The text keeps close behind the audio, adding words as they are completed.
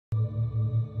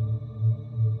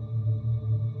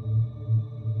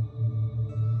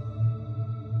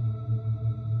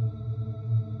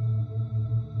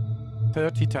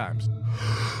30 times.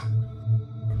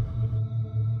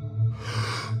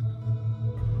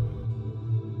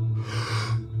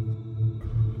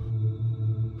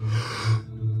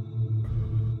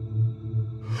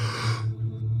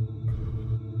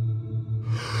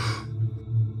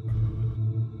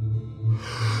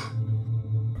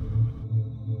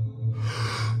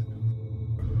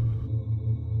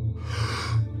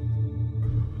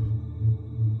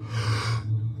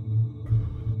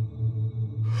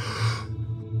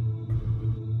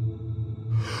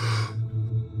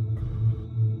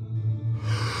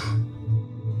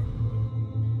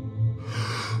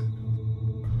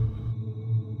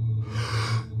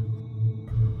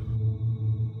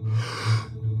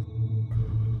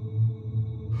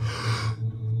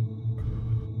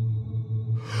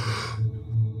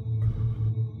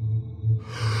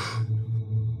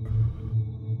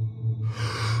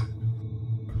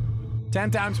 Ten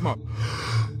times more.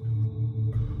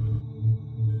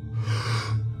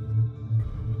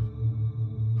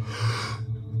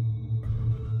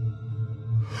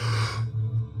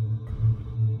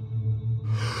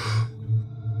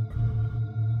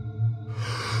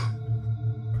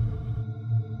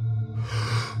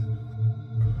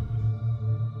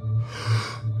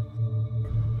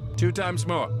 Two times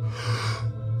more.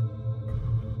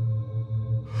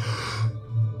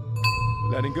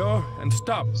 Letting go and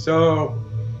stop. So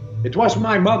it was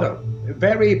my mother, a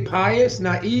very pious,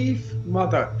 naive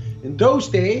mother. In those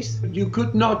days, you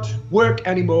could not work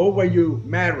anymore when you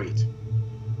married.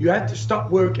 You had to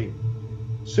stop working.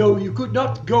 So you could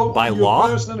not go by on your law?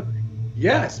 personal...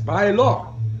 Yes, by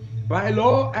law. By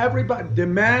law, everybody, the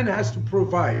man has to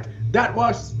provide. That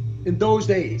was in those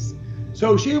days.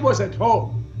 So she was at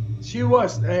home. She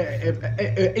was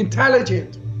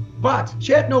intelligent, but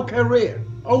she had no career,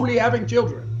 only having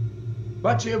children.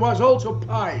 But she was also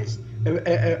pious,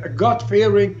 a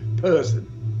God-fearing person.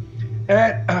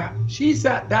 And she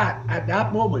said that at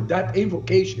that moment, that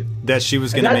invocation. That she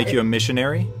was going to make you a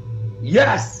missionary?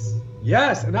 Yes,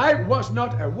 yes. And I was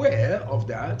not aware of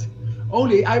that.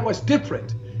 Only I was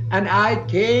different. And I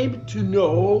came to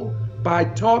know by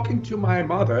talking to my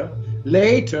mother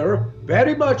later,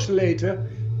 very much later,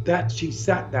 that she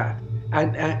said that.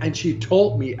 And she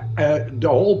told me the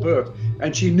whole birth.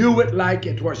 And she knew it like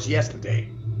it was yesterday.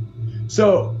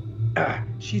 So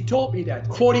she told me that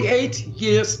 48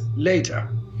 years later,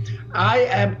 I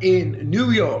am in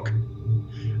New York.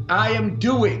 I am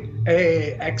doing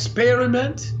an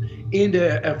experiment in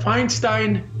the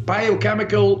Feinstein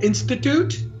Biochemical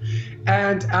Institute,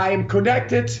 and I am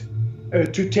connected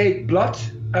to take blood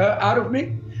out of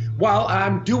me while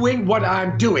I'm doing what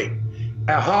I'm doing.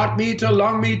 A heart meter,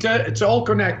 lung meter, it's all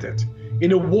connected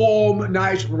in a warm,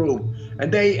 nice room.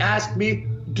 And they asked me,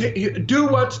 do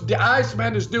what the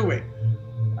Iceman is doing.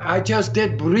 I just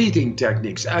did breathing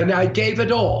techniques, and I gave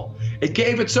it all. It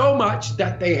gave it so much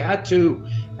that they had to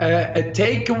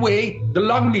take away the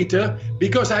lung meter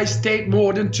because I stayed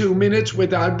more than 2 minutes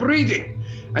without breathing.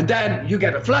 And then you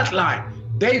get a flat line.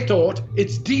 They thought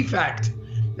it's defect.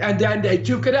 And then they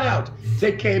took it out.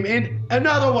 They came in,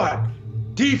 another one.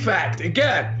 Defect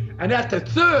again. And at the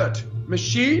third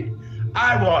machine,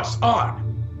 I was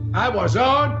on. I was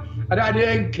on, and I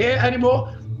didn't care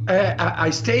anymore. I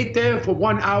stayed there for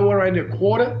 1 hour and a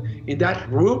quarter in that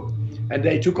room, and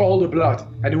they took all the blood.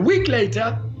 And a week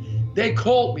later, they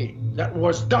called me. That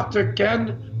was Dr.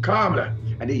 Ken Karmler.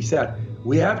 And he said,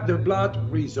 we have the blood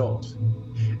results.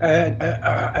 And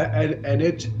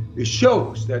it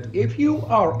shows that if you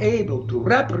are able to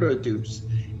reproduce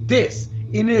this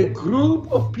in a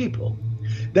group of people,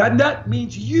 then that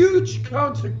means huge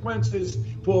consequences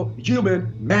for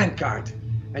mankind.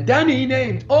 And then he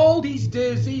named all these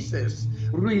diseases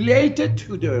related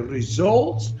to the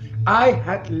results I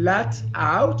had let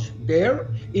out there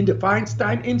in the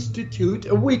Feinstein Institute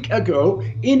a week ago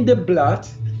in the blood,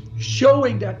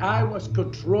 showing that I was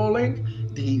controlling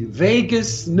the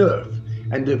vagus nerve.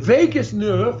 And the vagus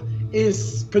nerve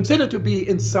is considered to be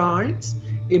in science,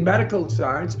 in medical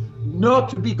science, not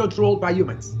to be controlled by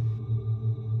humans.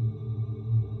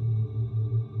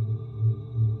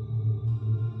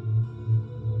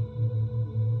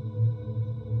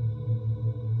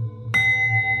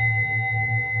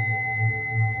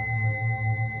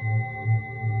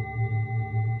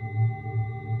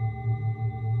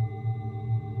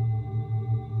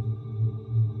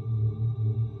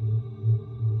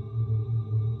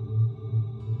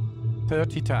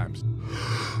 Thirty times.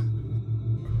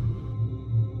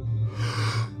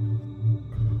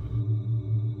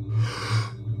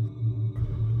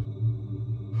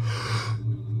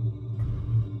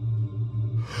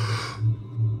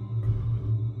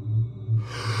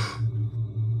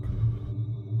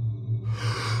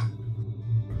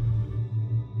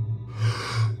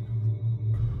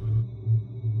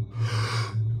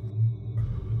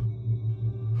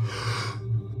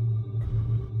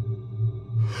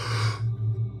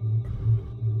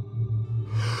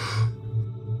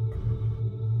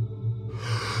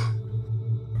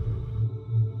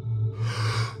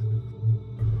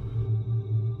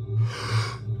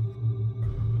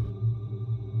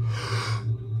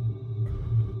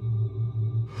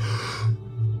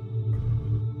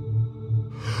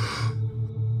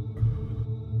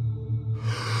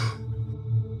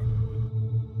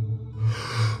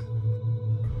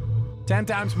 10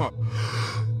 times more.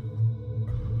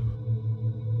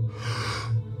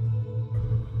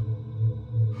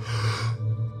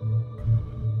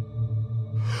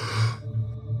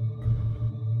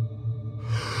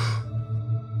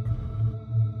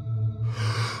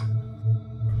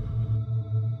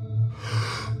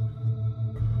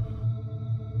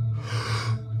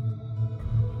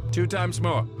 Two times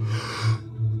more.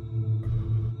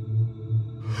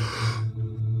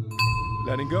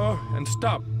 Letting go and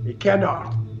stop. He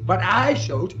cannot. But I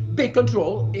showed big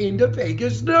control in the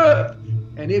vagus nerve.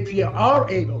 And if you are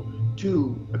able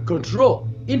to control,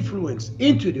 influence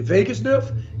into the vagus nerve,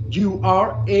 you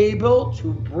are able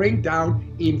to bring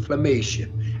down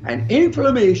inflammation. And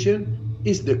inflammation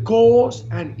is the cause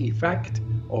and effect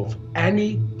of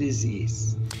any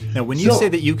disease. Now, when you say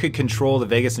that you could control the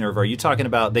vagus nerve, are you talking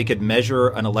about they could measure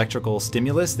an electrical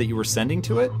stimulus that you were sending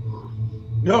to it?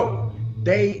 No,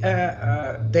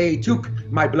 they took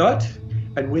my blood,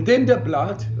 and within the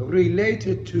blood,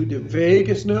 related to the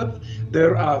vagus nerve,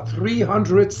 there are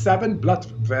 307 blood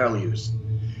values.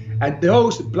 And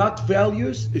those blood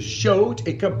values showed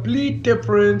a complete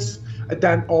difference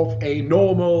than of a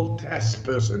normal test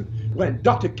person. When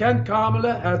Dr. Ken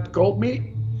Kamela had called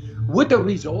me with the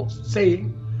results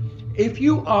saying, if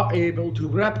you are able to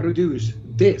reproduce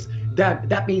this, then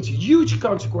that means huge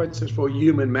consequences for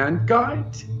human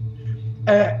mankind.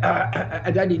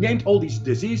 And then he named all these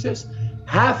diseases,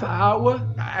 half an hour,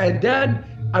 and then,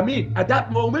 I mean, at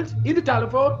that moment, in the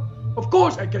telephone, of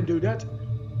course I can do that.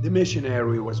 The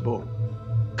missionary was born.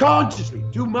 Consciously,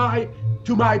 to my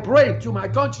brain, to my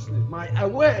consciousness, my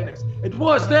awareness. It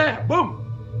was there,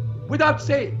 boom, without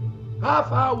saying.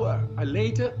 Half hour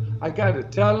later, I got a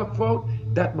telephone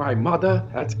that my mother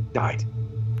had died.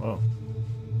 Whoa.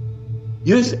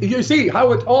 You see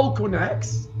how it all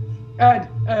connects? And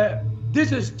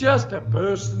this is just a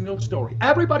personal story.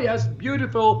 Everybody has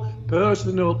beautiful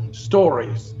personal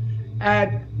stories.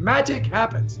 And magic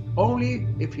happens only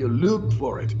if you look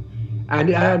for it. And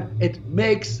it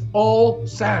makes all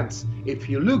sense if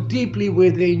you look deeply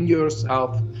within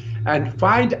yourself and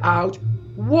find out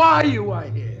why you are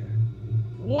here,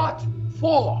 what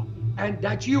for, and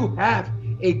that you have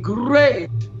a great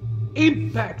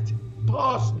impact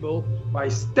possible by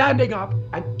standing up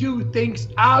and do things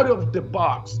out of the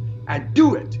box and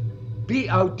do it. Be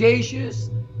audacious,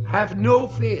 have no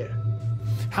fear.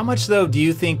 How much, though, do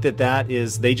you think that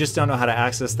is, they just don't know how to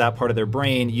access that part of their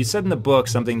brain? You said in the book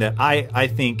something that I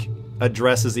think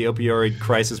addresses the opioid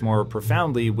crisis more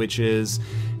profoundly, which is,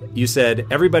 you said,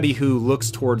 everybody who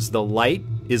looks towards the light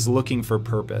is looking for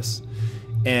purpose.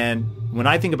 And when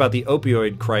I think about the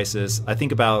opioid crisis, I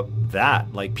think about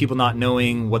that, like people not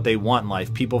knowing what they want in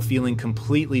life, people feeling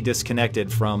completely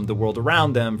disconnected from the world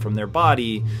around them, from their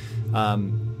body.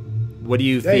 What do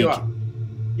you There think? you are.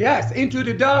 Yes, into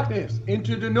the darkness,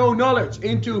 into the no knowledge,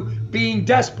 into being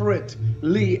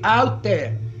desperately out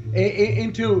there,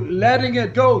 into letting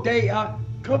it go. They are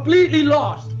completely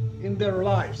lost in their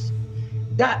lives.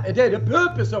 The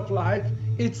purpose of life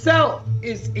itself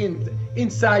is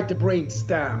inside the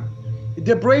brainstem.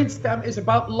 The brainstem is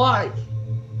about life,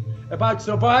 about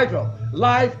survival,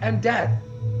 life and death.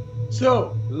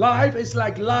 So life is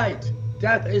like light,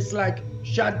 death is like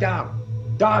shut down,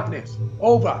 darkness,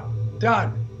 over,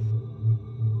 done.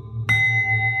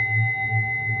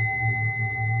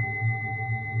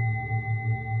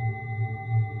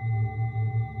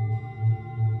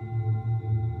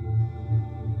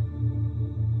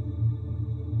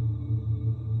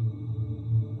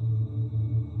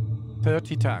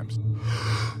 Thirty times.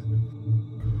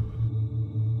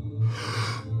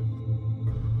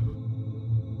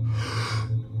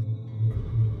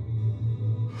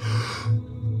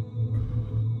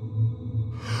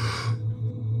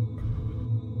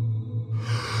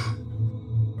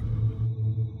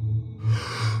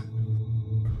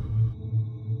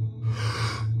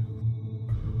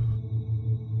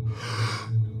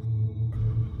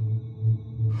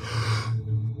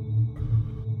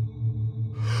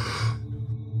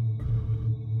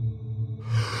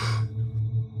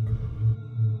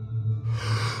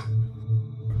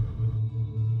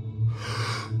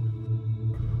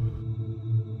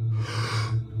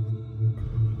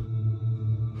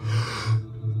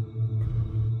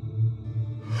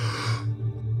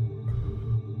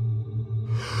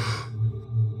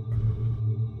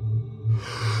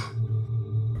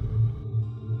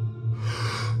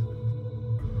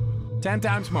 Ten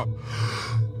times more.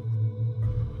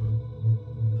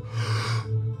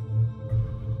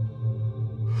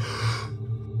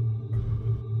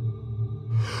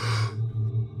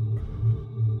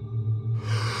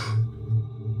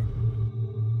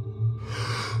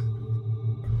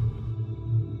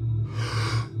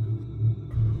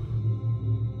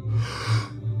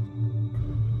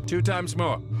 2 times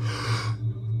more.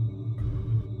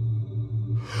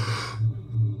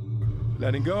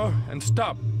 Letting go and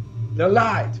stop. The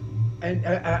light. And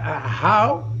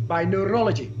how? By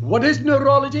neurology. What is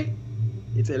neurology?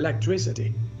 It's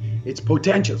electricity. It's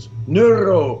potentials,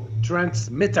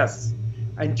 neurotransmitters.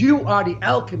 And you are the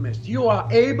alchemist. You are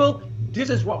able, this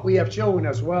is what we have shown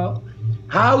as well,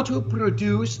 how to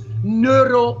produce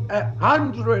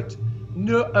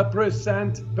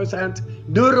 100%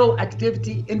 neural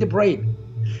activity in the brain.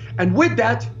 And with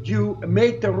that, you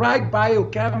make the right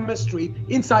biochemistry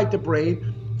inside the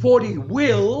brain for the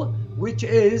will, which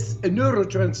is a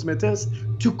neurotransmitters,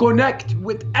 to connect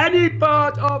with any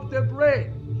part of the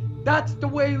brain. That's the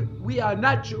way we are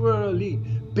naturally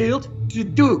built to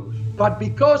do. But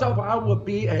because of our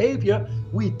behavior,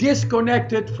 we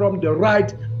disconnected from the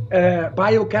right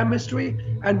biochemistry,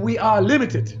 and we are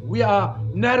limited. We are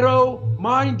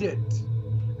narrow-minded.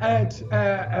 And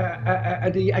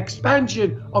the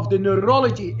expansion of the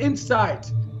neurology inside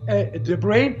the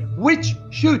brain, which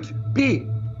should be,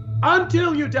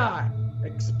 until you die,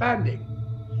 expanding,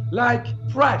 like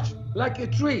fresh, like a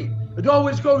tree. It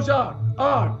always goes on.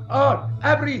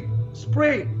 Every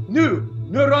spring, new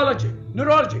neurology,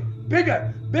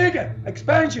 bigger,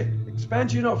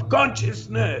 expansion of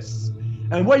consciousness.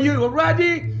 And when you're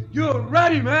ready,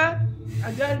 man.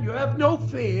 And then you have no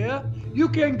fear. You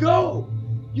can go,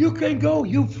 you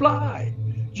fly.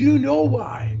 You know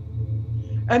why.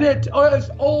 And it is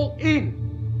all in.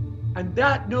 And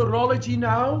that neurology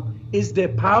now is the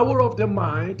power of the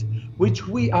mind, which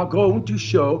we are going to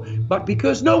show. But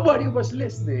because nobody was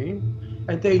listening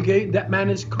and thinking that man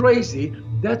is crazy,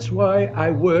 that's why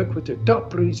I work with the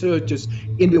top researchers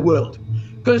in the world.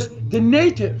 Because the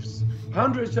natives,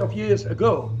 hundreds of years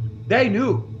ago, they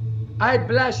knew, I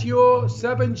bless your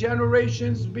 7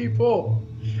 generations before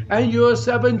and your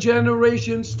 7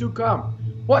 generations to come.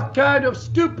 What kind of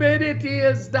stupidity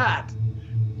is that?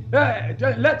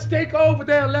 Let's take over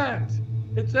their land.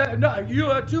 It's no, you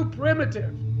are too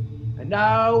primitive. And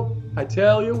now I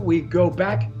tell you, we go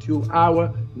back to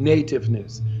our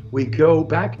nativeness. We go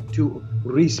back to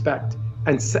respect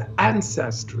and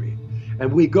ancestry,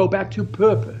 and we go back to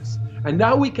purpose. And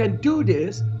now we can do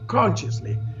this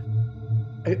consciously.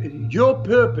 Your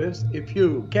purpose, if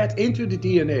you get into the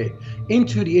DNA,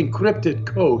 into the encrypted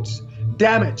codes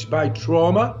damaged by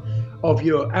trauma of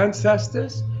your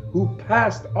ancestors who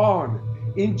passed on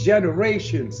in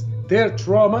generations their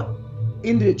trauma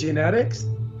in the genetics,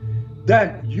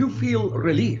 then you feel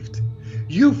relieved.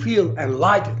 You feel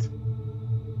enlightened.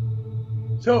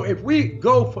 So if we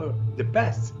go for the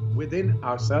best within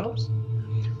ourselves,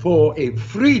 for a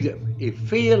freedom, a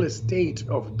fearless state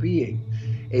of being,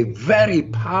 a very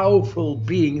powerful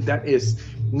being that is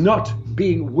not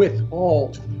being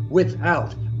withheld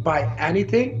by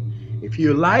anything, if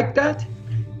you like that,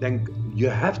 then you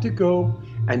have to go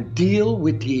and deal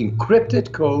with the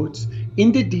encrypted codes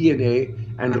in the DNA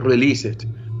and release it.